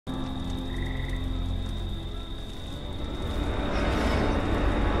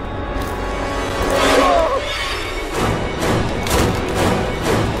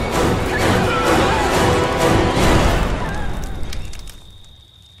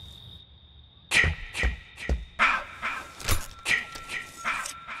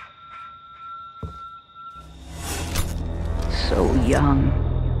So young.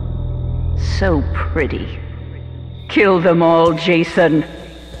 So pretty. Kill them all, Jason.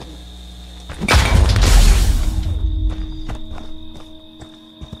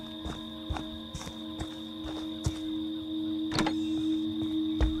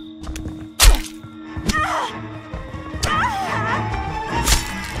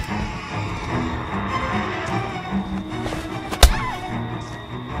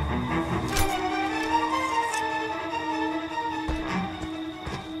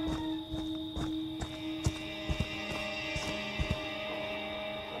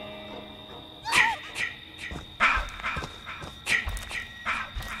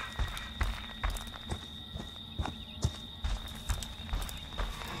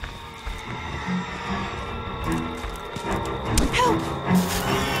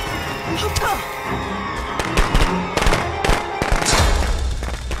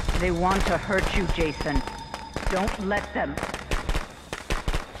 They want to hurt you, Jason. Don't let them.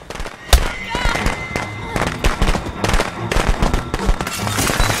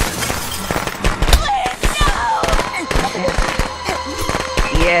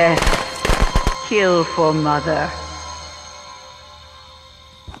 Yes. Kill for Mother.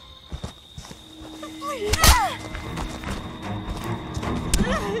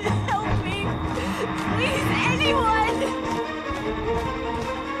 Help me! Please, anyone!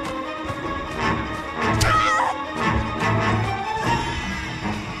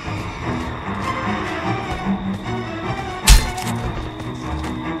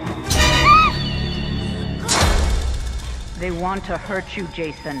 They want to hurt you,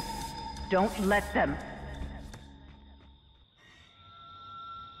 Jason. Don't let them.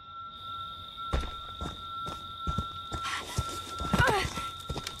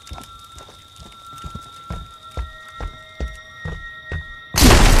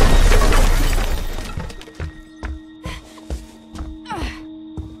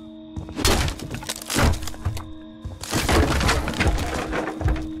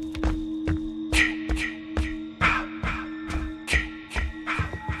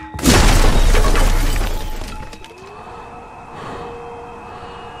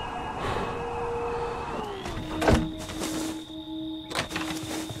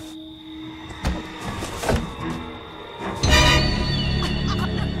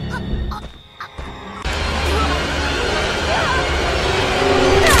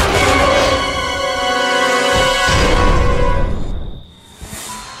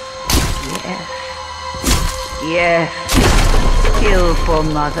 Yes. Kill for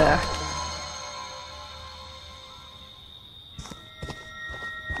Mother.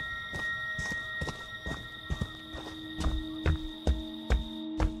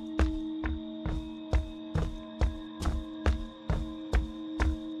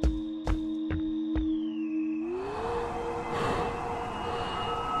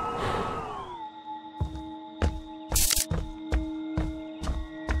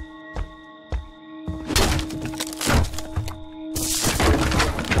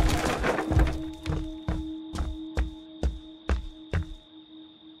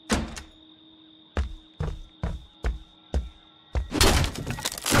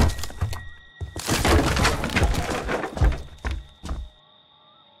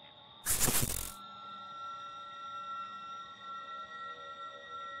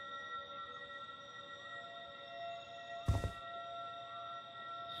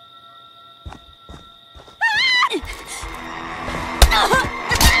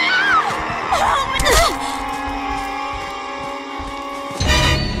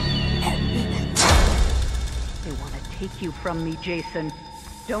 They want to take you from me, Jason.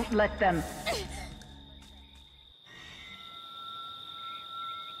 Don't let them.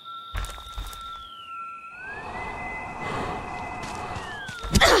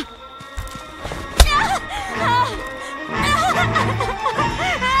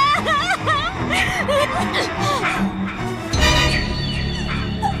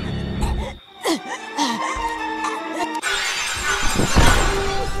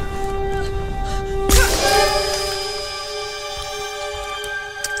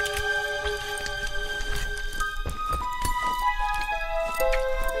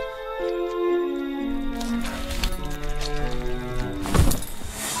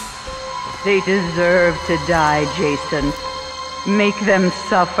 They deserve to die, Jason. Make them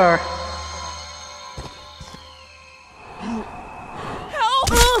suffer. Help!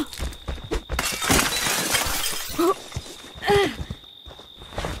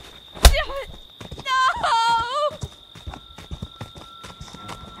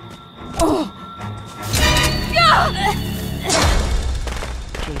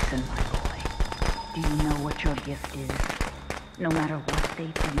 Jason, my boy, do you know what your gift is? No matter what they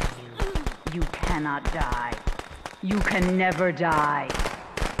do to you, you cannot die. You can never die.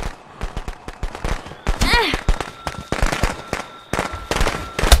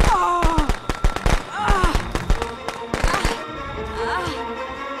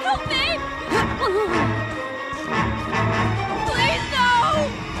 Help me! Please, no!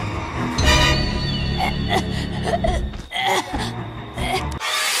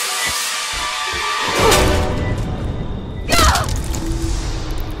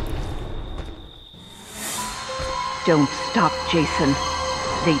 Don't stop, Jason.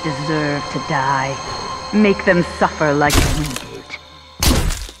 They deserve to die. Make them suffer like we did.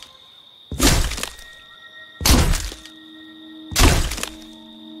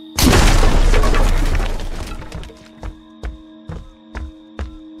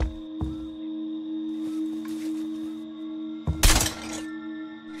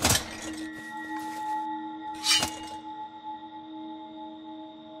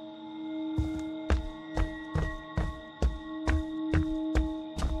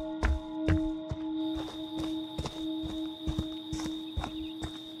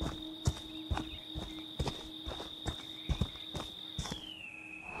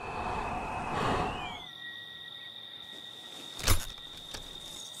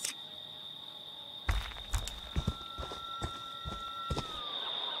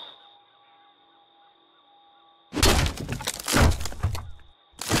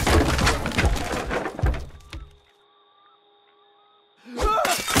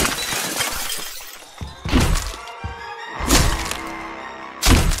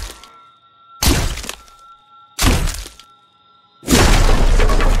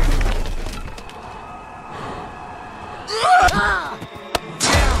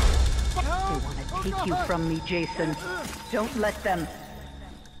 Take you from me, Jason. Don't let them.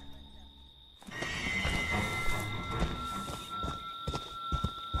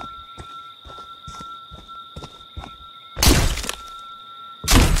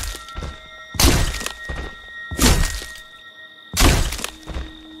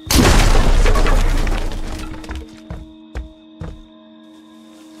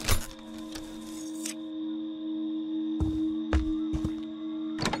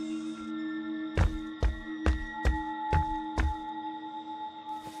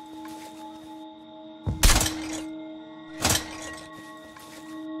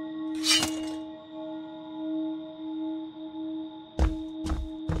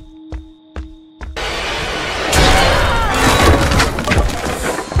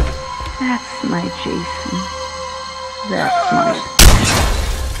 That's my Jason. That's my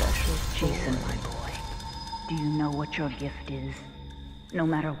special Jason, my boy. Do you know what your gift is? No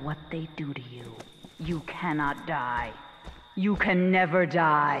matter what they do to you, you cannot die. You can never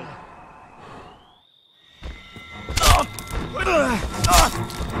die.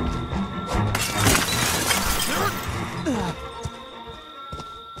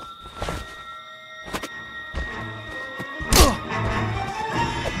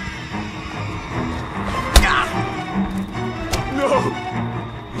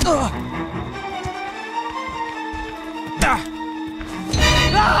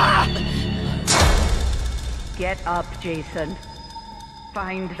 Get up, Jason.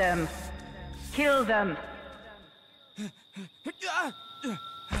 Find them. Kill them.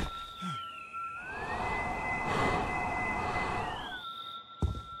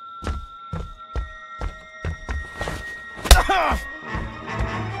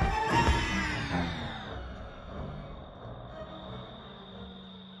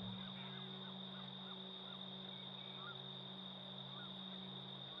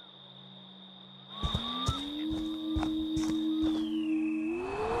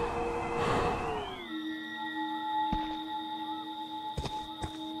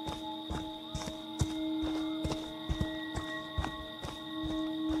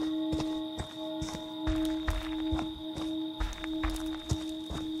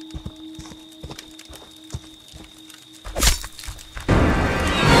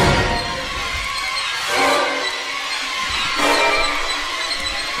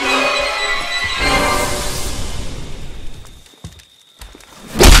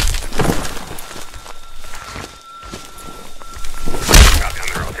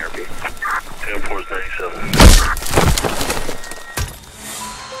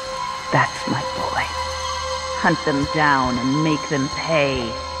 That's my boy. Hunt them down and make them pay.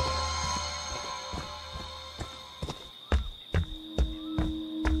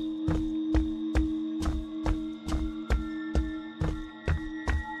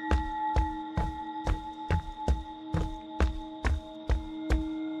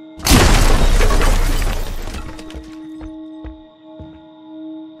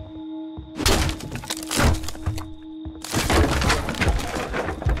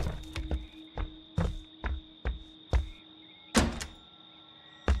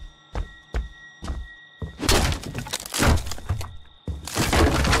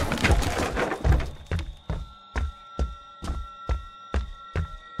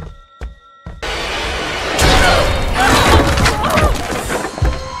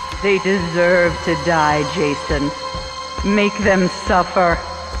 They deserve to die, Jason. Make them suffer.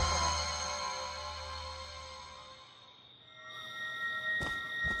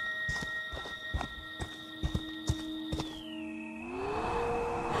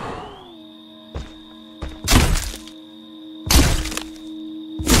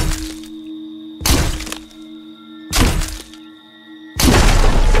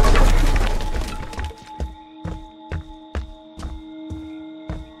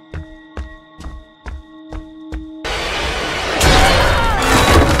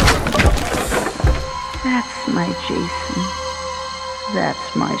 That's my Jason.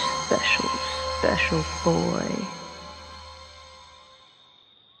 That's my special, special boy.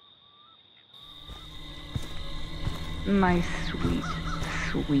 My sweet,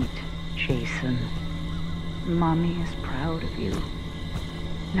 sweet Jason. Mommy is proud of you.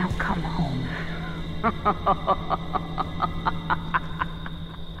 Now come home.